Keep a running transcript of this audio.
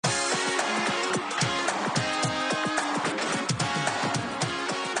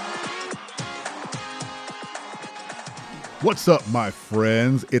What's up, my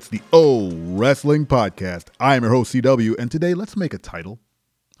friends? It's the O Wrestling Podcast. I am your host, CW, and today let's make a title.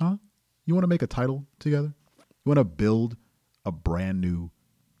 Huh? You want to make a title together? You want to build a brand new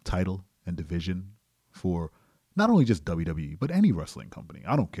title and division for not only just WWE, but any wrestling company.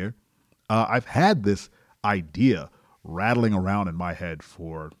 I don't care. I've had this idea rattling around in my head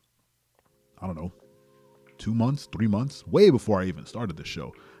for, 2 months, 3 months, way before I even started the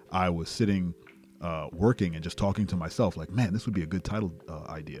show. I was sitting working and just talking to myself like, man, this would be a good title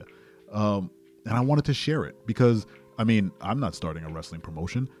idea. And I wanted to share it because, I'm not starting a wrestling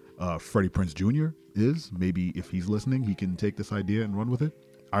promotion. Freddie Prinze Jr. is. Maybe if he's listening, he can take this idea and run with it.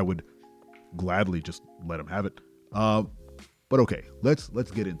 I would gladly just let him have it. But okay, let's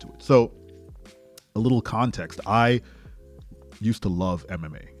get into it. So a little context. I used to love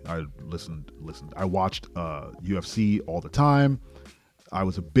MMA. I listened. I watched UFC all the time. I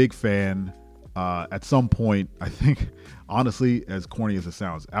was a big fan. At some point, I think, honestly, as corny as it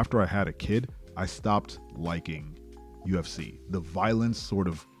sounds, after I had a kid, I stopped liking UFC. The violence sort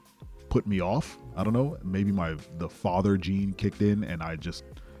of put me off. I don't know. Maybe the father gene kicked in and I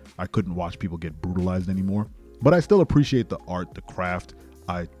couldn't watch people get brutalized anymore. But I still appreciate the art, the craft.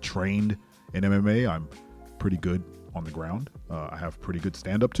 I trained in MMA. I'm pretty good on the ground. I have pretty good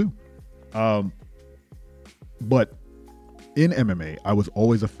stand-up too. But in MMA, I was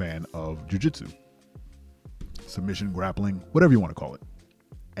always a fan of jiu-jitsu, submission, grappling, whatever you want to call it.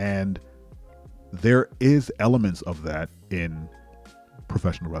 And there is elements of that in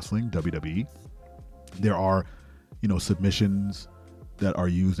professional wrestling, WWE. There are, submissions that are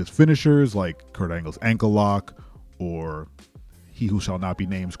used as finishers, like Kurt Angle's ankle lock, or He Who Shall Not Be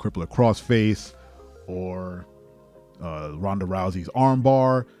Named's crippler crossface, or Ronda Rousey's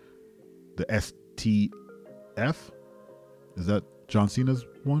armbar, the STF. Is that John Cena's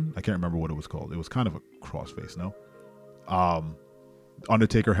one? I can't remember what it was called. It was kind of a crossface, no?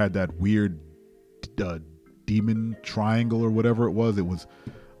 Undertaker had that weird demon triangle or whatever it was. It was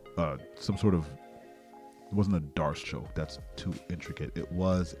some sort of... It wasn't a Darce choke. That's too intricate. It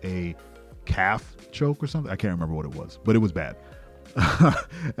was a calf choke or something. I can't remember what it was, but it was bad.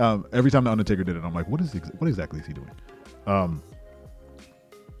 Every time the Undertaker did it, I'm like, what exactly is he doing?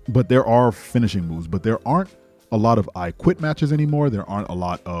 But there are finishing moves, but there aren't a lot of I Quit matches anymore. There aren't a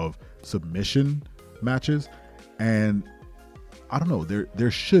lot of submission matches. And I don't know,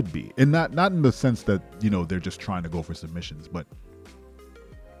 there should be. And not in the sense that, they're just trying to go for submissions, but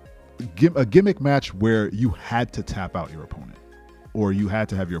a gimmick match where you had to tap out your opponent or you had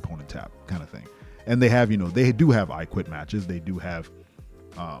to have your opponent tap kind of thing. And they have, they do have I Quit matches. They do have,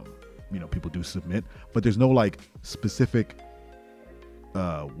 people do submit, but there's no like specific,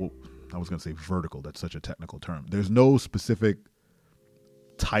 I was going to say vertical. That's such a technical term. There's no specific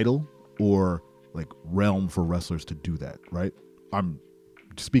title or like realm for wrestlers to do that, right? I'm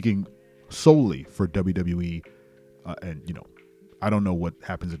speaking solely for WWE, and I don't know what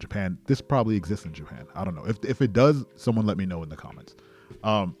happens in Japan. This probably exists in Japan. I don't know. If it does, someone let me know in the comments.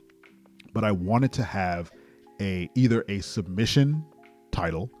 But I wanted to have either a submission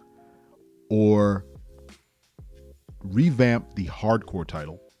title or revamp the hardcore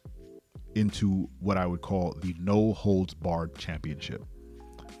title into what I would call the No Holds Barred Championship.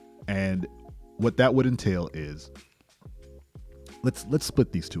 And what that would entail is, let's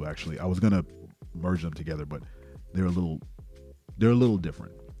split these two. Actually, I was gonna merge them together, but they're a little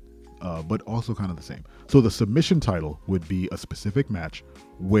different, but also kind of the same. So the submission title would be a specific match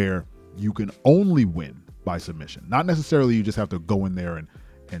where you can only win by submission. Not necessarily you just have to go in there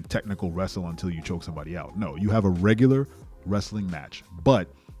and technical wrestle until you choke somebody out. No, you have a regular wrestling match, but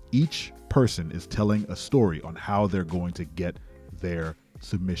each person is telling a story on how they're going to get their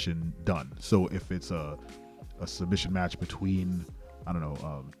submission done. So if it's a submission match between,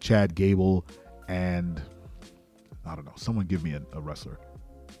 Chad Gable and, someone give me a wrestler.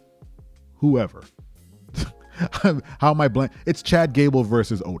 Whoever. How am I blank? It's Chad Gable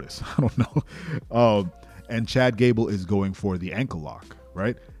versus Otis. I don't know. And Chad Gable is going for the ankle lock,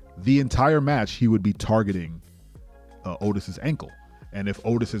 right? The entire match, he would be targeting Otis's ankle. And if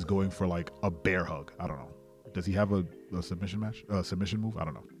Otis is going for like a bear hug, I don't know. Does he have a submission match? Submission move? I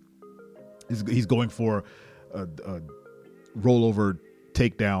don't know. He's going for a rollover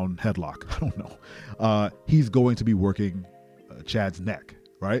takedown headlock. I don't know. He's going to be working Chad's neck,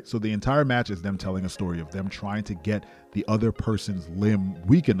 right? So the entire match is them telling a story of them trying to get the other person's limb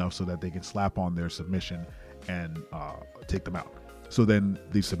weak enough so that they can slap on their submission and take them out. So then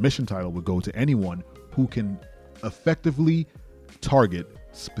the submission title would go to anyone who can effectively target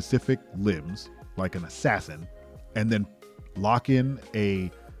specific limbs like an assassin and then lock in a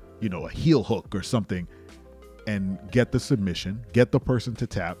heel hook or something and get the submission, get the person to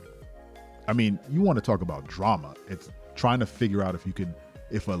tap. I mean, you want to talk about drama. It's trying to figure out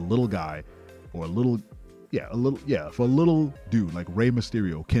if a little guy or if a little dude like Rey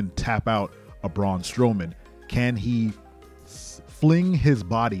Mysterio can tap out a Braun Strowman, can he fling his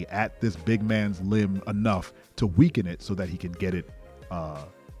body at this big man's limb enough to weaken it so that he can get it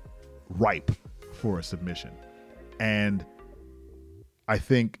ripe for a submission? And I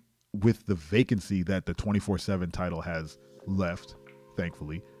think with the vacancy that the 24/7 title has left,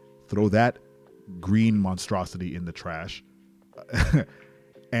 thankfully, throw that green monstrosity in the trash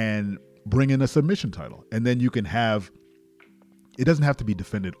and bring in a submission title. And then you can have, it doesn't have to be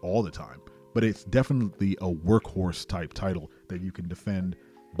defended all the time, but it's definitely a workhorse type title that you can defend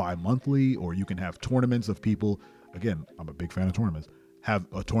bi-monthly, or you can have tournaments of people. Again, I'm a big fan of tournaments. Have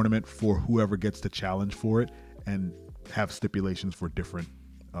a tournament for whoever gets to challenge for it, and have stipulations for different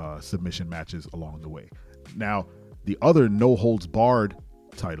submission matches along the way. Now, the other no holds barred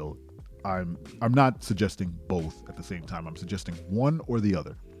title, I'm not suggesting both at the same time. I'm suggesting one or the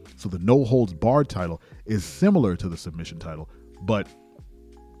other. So the no holds barred title is similar to the submission title, but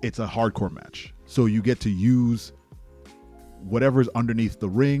it's a hardcore match. So you get to use whatever's underneath the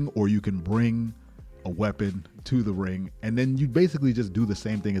ring, or you can bring a weapon to the ring, and then you basically just do the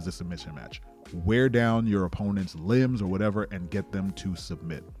same thing as a submission match. Wear down your opponent's limbs or whatever and get them to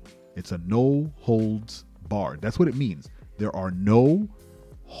submit. It's a no holds barred. That's what it means. There are no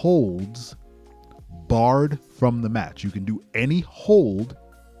holds barred from the match. You can do any hold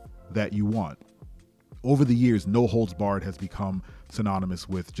that you want. Over the years, no holds barred has become synonymous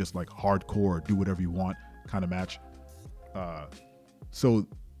with just like hardcore, do whatever you want kind of match. So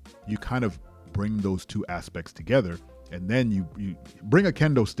you kind of bring those two aspects together, and then you bring a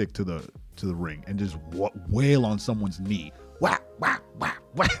kendo stick to the ring and just wail on someone's knee, whack, whack, whack,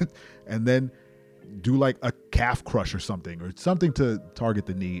 whack, and then do like a calf crush or something to target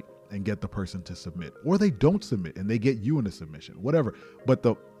the knee and get the person to submit, or they don't submit and they get you in a submission, whatever. But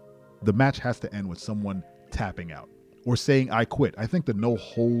the match has to end with someone tapping out or saying I quit. I think the no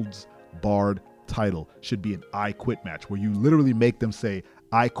holds barred title should be an I quit match, where you literally make them say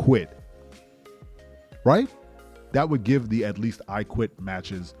I quit, right? That would give the at least I quit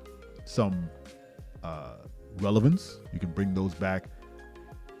matches some relevance. You can bring those back,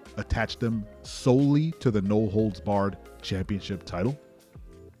 attach them solely to the no holds barred championship title,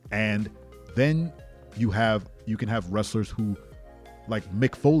 and then you can have wrestlers who, like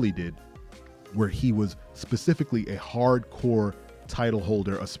Mick Foley did, where he was specifically a hardcore title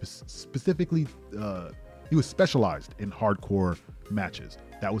holder, specifically he was specialized in hardcore matches.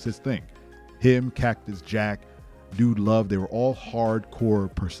 That was his thing. Him, Cactus Jack, Dude Love, they were all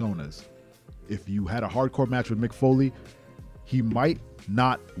hardcore personas. If you had a hardcore match with Mick Foley, he might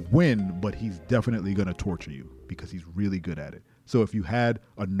not win, but he's definitely going to torture you because he's really good at it. So if you had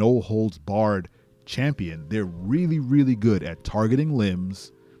a no holds barred champion, they're really, really good at targeting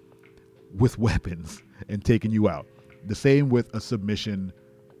limbs with weapons and taking you out. The same with a submission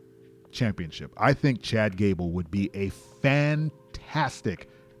championship. I think Chad Gable would be a fantastic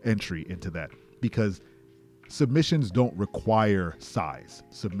entry into that, because submissions don't require size.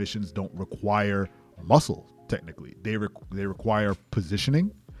 Submissions don't require muscle, technically. They require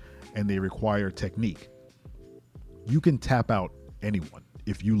positioning, and they require technique. You can tap out anyone.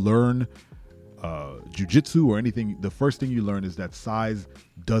 If you learn jiu-jitsu or anything, the first thing you learn is that size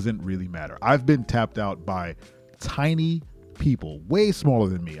doesn't really matter. I've been tapped out by tiny people, way smaller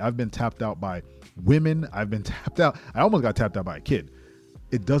than me. I've been tapped out by women. I've been tapped out. I almost got tapped out by a kid.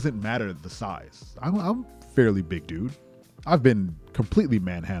 It doesn't matter the size. I'm a fairly big dude. I've been completely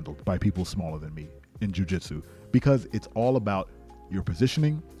manhandled by people smaller than me in jiu-jitsu, because it's all about your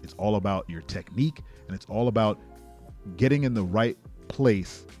positioning, it's all about your technique, and it's all about getting in the right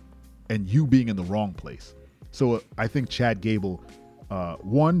place and you being in the wrong place. So I think Chad Gable,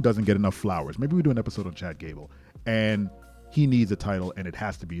 one, doesn't get enough flowers. Maybe we do an episode on Chad Gable, and he needs a title, and it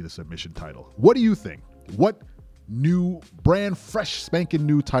has to be the submission title. What do you think? What new, brand fresh, spanking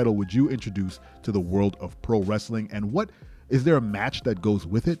new title would you introduce to the world of pro wrestling? And what is there a match that goes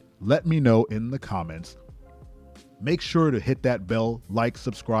with it? Let me know in the comments. Make sure to hit that bell, like,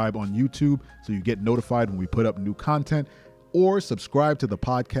 subscribe on YouTube so you get notified when we put up new content, or subscribe to the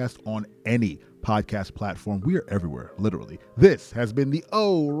podcast on any podcast platform. We are everywhere, literally. This has been the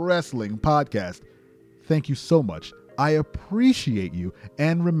O Wrestling Podcast. Thank you so much. I appreciate you.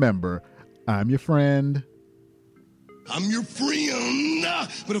 And remember, I'm your friend. I'm your friend,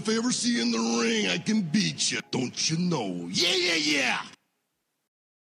 but if I ever see you in the ring, I can beat you. Don't you know? Yeah, yeah, yeah.